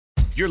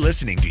You're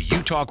listening to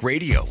You Talk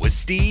Radio with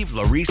Steve,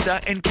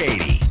 Larissa, and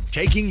Kati.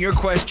 Taking your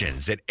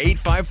questions at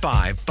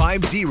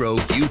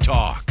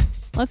 855-50-YOU-TALK.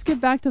 Let's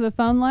get back to the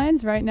phone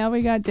lines. Right now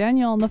we got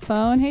Daniel on the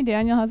phone. Hey,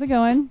 Daniel, how's it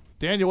going?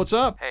 Daniel, what's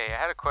up? Hey, I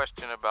had a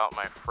question about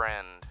my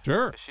friend.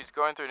 Sure. She's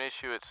going through an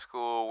issue at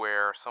school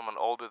where someone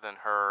older than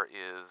her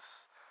is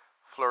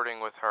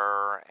flirting with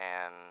her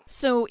and...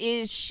 So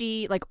is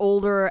she like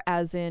older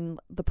as in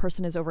the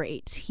person is over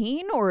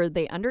 18 or are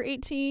they under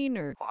 18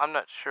 or? Well, I'm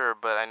not sure,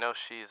 but I know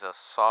she's a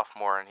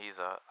sophomore and he's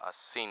a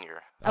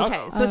senior.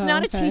 Okay, so it's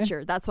not a okay.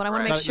 teacher. That's what I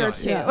want to Right. make sure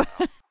too. Yeah.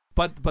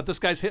 But this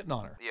guy's hitting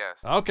on her. Yes.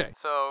 Okay.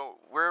 So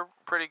we're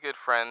pretty good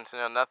friends,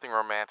 nothing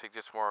romantic,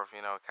 just more of,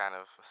 kind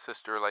of a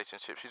sister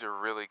relationship. She's a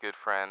really good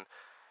friend.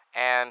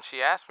 And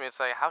she asked me, it's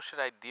like, how should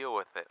I deal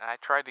with it? And I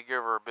tried to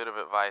give her a bit of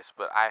advice,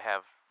 but I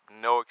have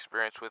no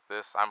experience with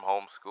this. I'm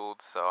homeschooled,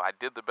 so I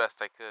did the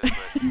best I could.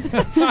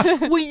 But...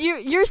 Well,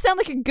 you sound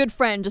like a good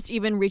friend, just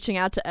even reaching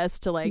out to us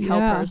to like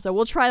help her. So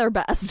we'll try our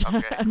best.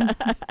 Okay.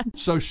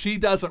 So she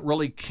doesn't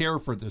really care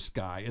for this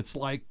guy. It's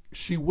like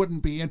she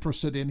wouldn't be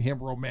interested in him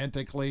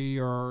romantically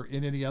or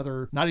in any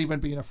other, not even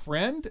being a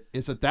friend.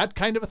 Is it that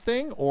kind of a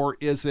thing, or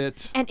is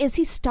it? And is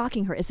he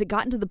stalking her? Is it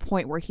gotten to the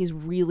point where he's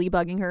really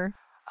bugging her?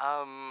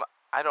 I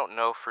don't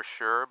know for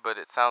sure, but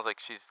it sounds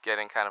like she's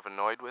getting kind of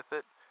annoyed with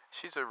it.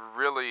 She's a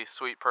really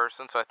sweet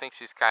person, so I think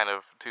she's kind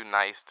of too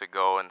nice to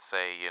go and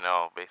say,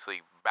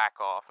 basically back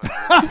off in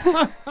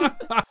a really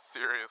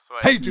serious way.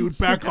 Hey, dude,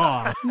 back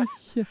off.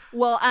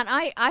 Well, and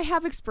I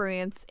have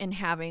experience in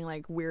having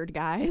like weird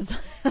guys.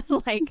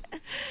 Like,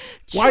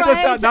 Why does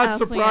that trying to not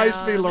ask surprise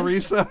me, out.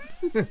 Larissa?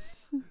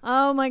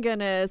 Oh my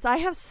goodness. I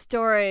have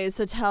stories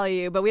to tell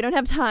you, but we don't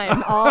have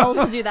time all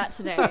to do that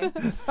today.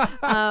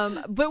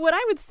 But what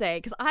I would say,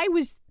 because I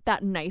was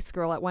that nice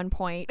girl at one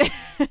point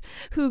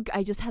who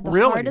I just had the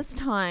hardest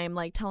time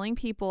like telling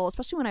people,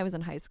 especially when I was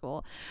in high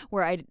school,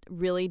 where I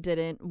really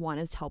didn't want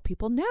to tell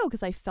people no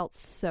because I felt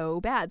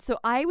so bad. So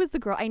I was the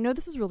girl. I know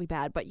this is really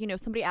bad, but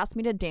somebody asked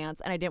me to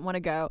dance and I didn't want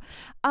to go.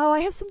 Oh,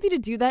 I have something to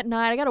do that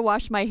night. I got to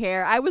wash my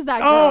hair. I was that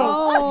girl.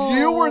 Oh,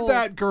 you were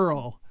that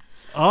girl.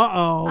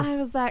 Uh-oh. I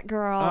was that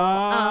girl.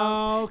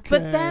 Okay.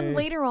 But then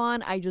later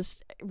on, I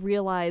just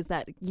realized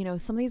that,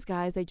 some of these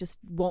guys, they just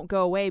won't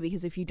go away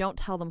because if you don't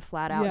tell them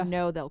flat out,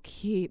 no, they'll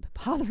keep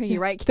bothering you,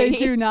 right, Kati? They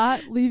do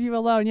not leave you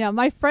alone. Yeah,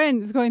 my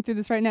friend is going through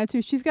this right now,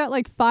 too. She's got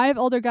like 5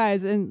 older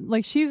guys, and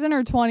like she's in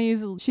her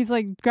 20s. She's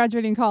like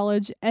graduating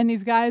college, and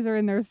these guys are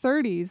in their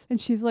 30s. And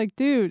she's like,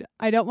 dude,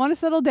 I don't want to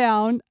settle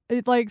down.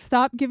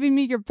 Stop giving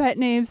me your pet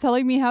names,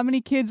 telling me how many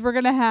kids we're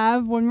going to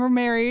have when we're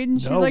married. And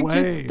she's like,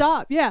 just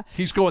stop. Yeah.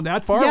 He's going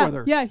that far with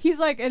her. Yeah. He's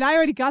like, and I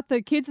already got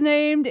the kids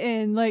named,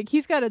 and like,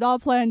 he's got it all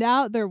planned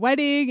out, their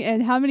wedding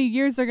and how many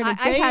years they're going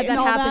to date. I had that and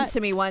all happen that. to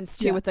me once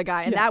too with a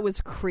guy, and that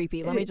was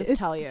creepy. Let me just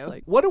tell you.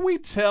 Like, what do we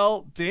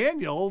tell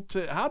Daniel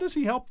how does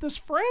he help this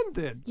friend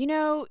then?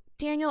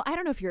 Daniel, I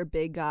don't know if you're a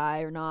big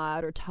guy or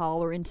not, or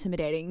tall or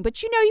intimidating,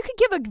 but you could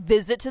give a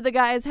visit to the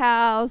guy's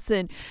house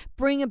and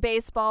bring a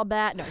baseball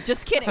bat. No,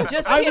 just kidding.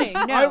 Just kidding.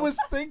 I was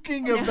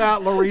thinking of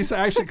that, Larissa,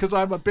 actually, because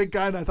I'm a big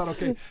guy and I thought,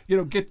 okay,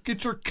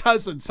 get your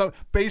cousin some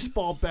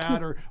baseball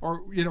bat or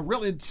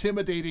real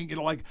intimidating,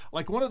 like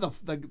one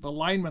of the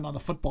linemen on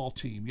the football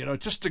team,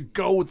 just to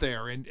go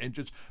there and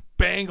just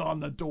bang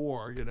on the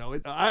door.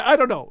 I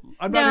don't know.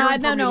 I'm not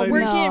hearing from you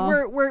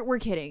ladies. We're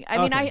kidding.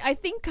 I mean, I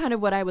think kind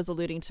of what I was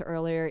alluding to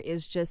earlier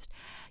is just,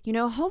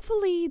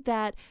 hopefully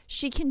that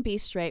she can be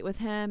straight with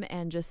him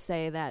and just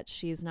say that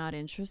she's not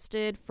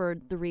interested for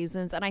the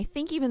reasons. And I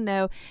think even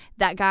though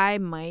that guy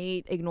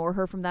might ignore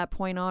her from that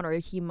point on, or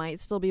he might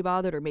still be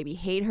bothered or maybe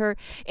hate her,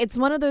 it's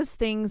one of those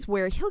things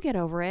where he'll get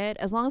over it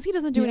as long as he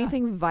doesn't do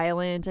anything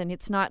violent and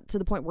it's not to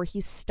the point where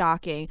he's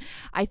stalking.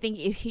 I think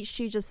if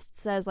she just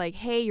says like,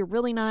 hey, you're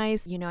really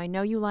nice. I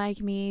know you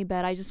like me,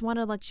 but I just want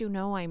to let you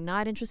know I'm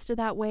not interested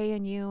that way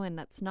in you, and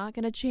that's not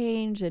going to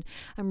change. And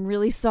I'm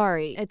really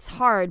sorry. It's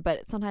hard,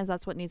 but sometimes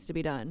that's what needs to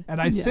be done.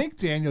 And I think,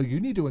 Daniel, you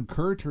need to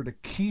encourage her to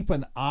keep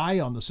an eye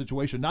on the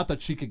situation. Not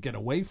that she could get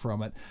away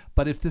from it,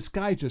 but if this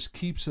guy just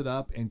keeps it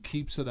up and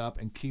keeps it up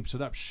and keeps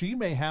it up, she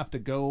may have to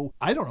go,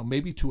 I don't know,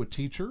 maybe to a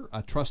teacher,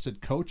 a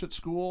trusted coach at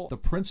school, the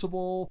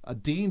principal, a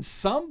dean,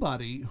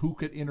 somebody who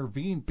could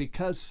intervene,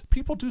 because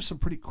people do some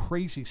pretty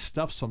crazy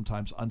stuff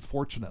sometimes,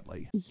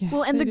 unfortunately. Yeah,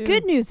 well, and the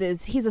good news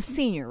is he's a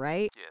senior,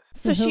 right? Yes.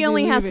 So she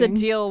only has to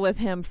deal with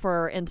him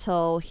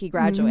until he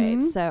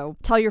graduates. So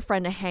tell your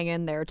friend to hang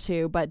in there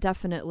too, but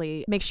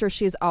definitely make sure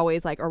she's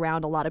always like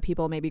around a lot of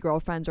people, maybe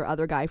girlfriends or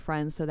other guy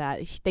friends, so that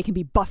they can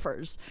be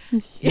buffers.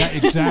 Yeah,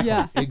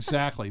 exactly.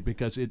 Exactly.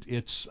 Because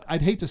it's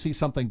I'd hate to see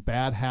something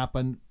bad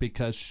happen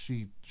because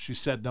she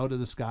said no to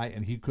this guy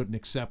and he couldn't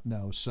accept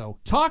no. So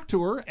talk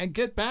to her and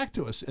get back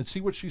to us and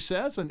see what she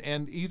says.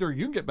 And either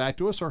you can get back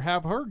to us or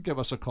have her give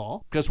us a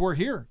call, because we're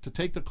here to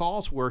take the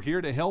calls. We're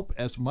here to help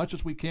as much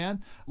as we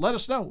can. Let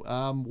us know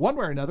one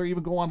way or another.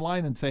 Even go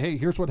online and say, hey,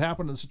 here's what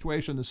happened in the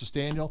situation. This is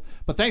Daniel.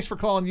 But thanks for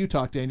calling You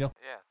Talk, Daniel.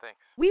 Yeah. Yeah, thanks.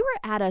 We were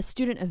at a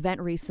student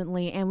event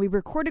recently, and we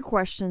recorded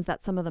questions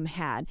that some of them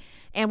had.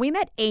 And we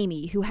met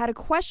Amy, who had a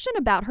question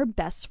about her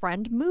best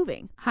friend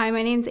moving. Hi,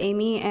 my name's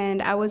Amy,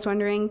 and I was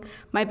wondering,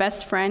 my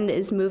best friend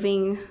is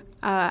moving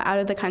out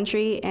of the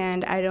country,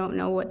 and I don't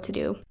know what to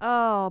do.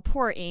 Oh,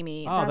 poor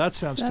Amy. Oh, that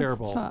sounds That's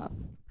terrible. tough.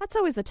 That's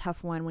always a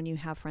tough one when you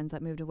have friends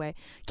that moved away.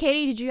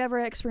 Katie, did you ever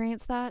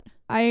experience that?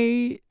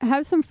 I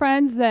have some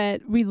friends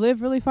that we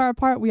live really far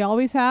apart. We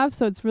always have,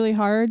 so it's really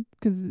hard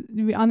because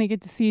we only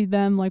get to see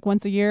them like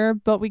once a year,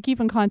 but we keep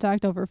in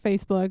contact over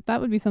Facebook. That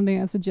would be something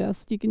I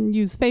suggest. You can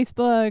use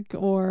Facebook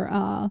or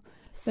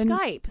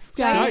Skype.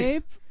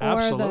 Skype or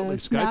Absolutely.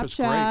 the Skype is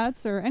great.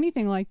 Snapchats or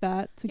anything like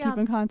that to keep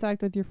in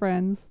contact with your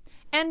friends.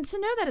 And to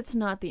know that it's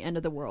not the end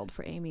of the world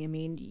for Amy. I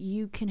mean,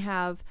 you can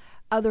have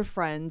other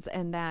friends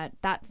and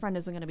that friend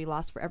isn't going to be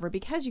lost forever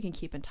because you can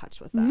keep in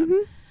touch with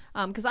them.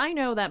 Because I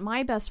know that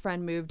my best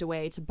friend moved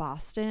away to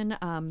Boston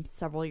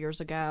several years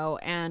ago,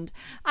 and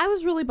I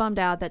was really bummed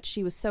out that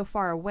she was so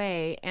far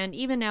away. And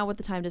even now with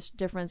the time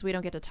difference, we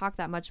don't get to talk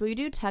that much. We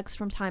do text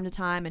from time to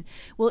time, and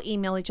we'll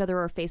email each other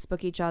or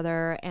Facebook each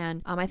other.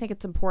 And I think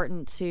it's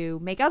important to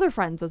make other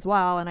friends as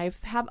well. And I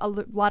have a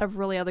lot of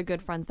really other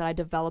good friends that I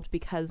developed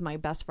because my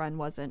best friend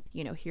wasn't,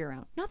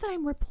 here. Not that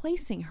I'm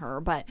replacing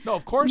her, but... No,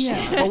 of course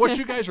not. But what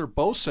you guys are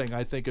both saying,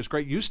 I think, is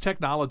great. Use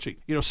technology.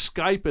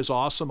 Skype is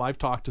awesome. I've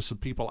talked to some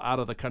people out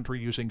of the country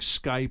using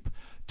Skype,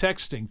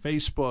 texting,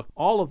 Facebook,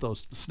 all of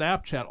those,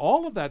 Snapchat,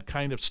 all of that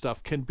kind of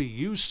stuff can be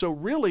used. So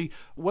really,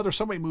 whether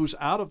somebody moves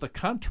out of the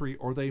country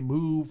or they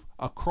move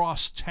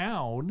across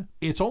town,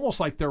 it's almost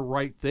like they're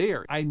right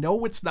there. I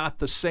know it's not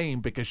the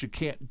same because you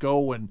can't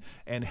go and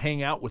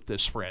hang out with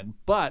this friend,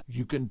 but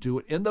you can do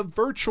it in the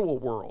virtual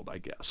world, I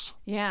guess.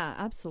 Yeah,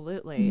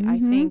 absolutely. I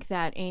think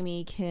that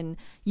Amy can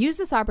use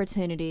this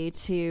opportunity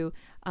to,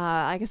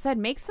 like I said,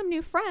 make some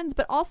new friends,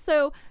 but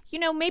also,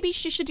 maybe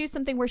she should do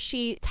something where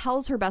she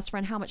tells her best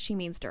friend how much she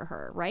means to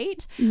her,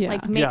 right? Yeah.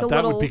 Like make a that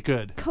little would be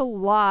good.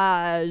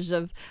 collage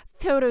of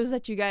photos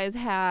that you guys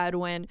had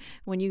when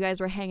you guys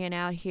were hanging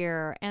out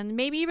here, and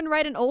maybe even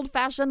write an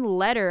old-fashioned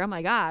letter. Oh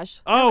my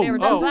gosh, nobody ever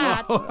does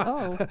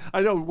that.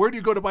 I know. Where do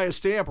you go to buy a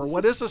stamp, or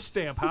what is a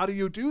stamp? How do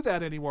you do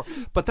that anymore?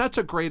 But that's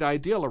a great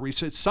idea,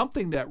 Larissa. It's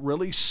something that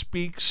really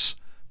speaks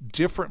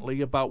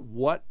differently about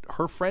what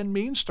her friend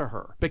means to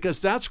her,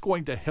 because that's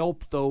going to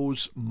help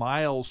those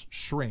miles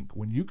shrink.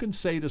 When you can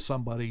say to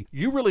somebody,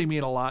 you really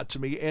mean a lot to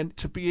me, and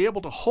to be able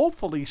to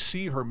hopefully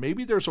see her.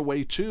 Maybe there's a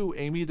way too,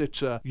 Amy,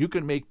 that you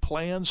can make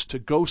plans to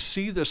go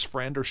see this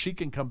friend, or she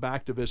can come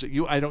back to visit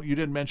you. You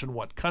didn't mention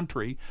what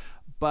country,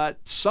 but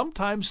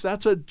sometimes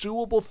that's a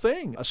doable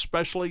thing,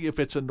 especially if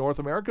it's in North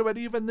America. But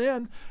even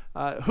then,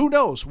 who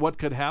knows what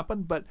could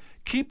happen. But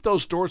keep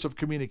those doors of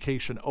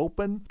communication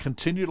open.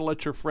 Continue to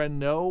let your friend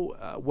know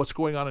what's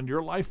going on in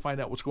your life. Find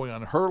out what's going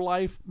on in her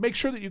life. Make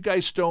sure that you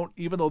guys don't,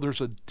 even though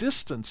there's a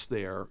distance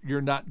there,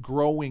 you're not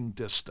growing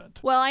distant.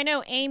 Well, I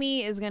know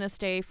Amy is going to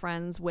stay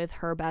friends with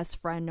her best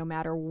friend no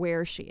matter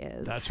where she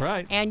is. That's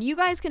right. And you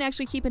guys can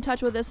actually keep in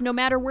touch with us no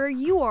matter where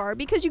you are,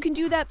 because you can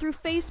do that through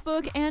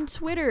Facebook and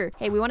Twitter.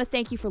 Hey, we want to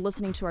thank you for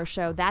listening to our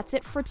show. That's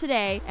it for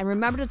today. And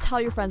remember to tell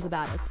your friends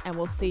about us. And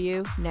we'll see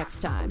you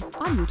next time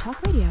on You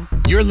Talk Radio.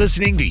 You're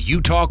listening to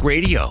You Talk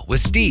Radio with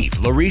Steve,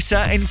 Larissa,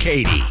 and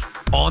Katie.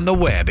 On the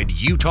web at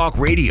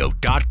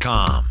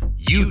utalkradio.com.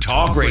 You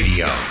Talk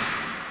Radio.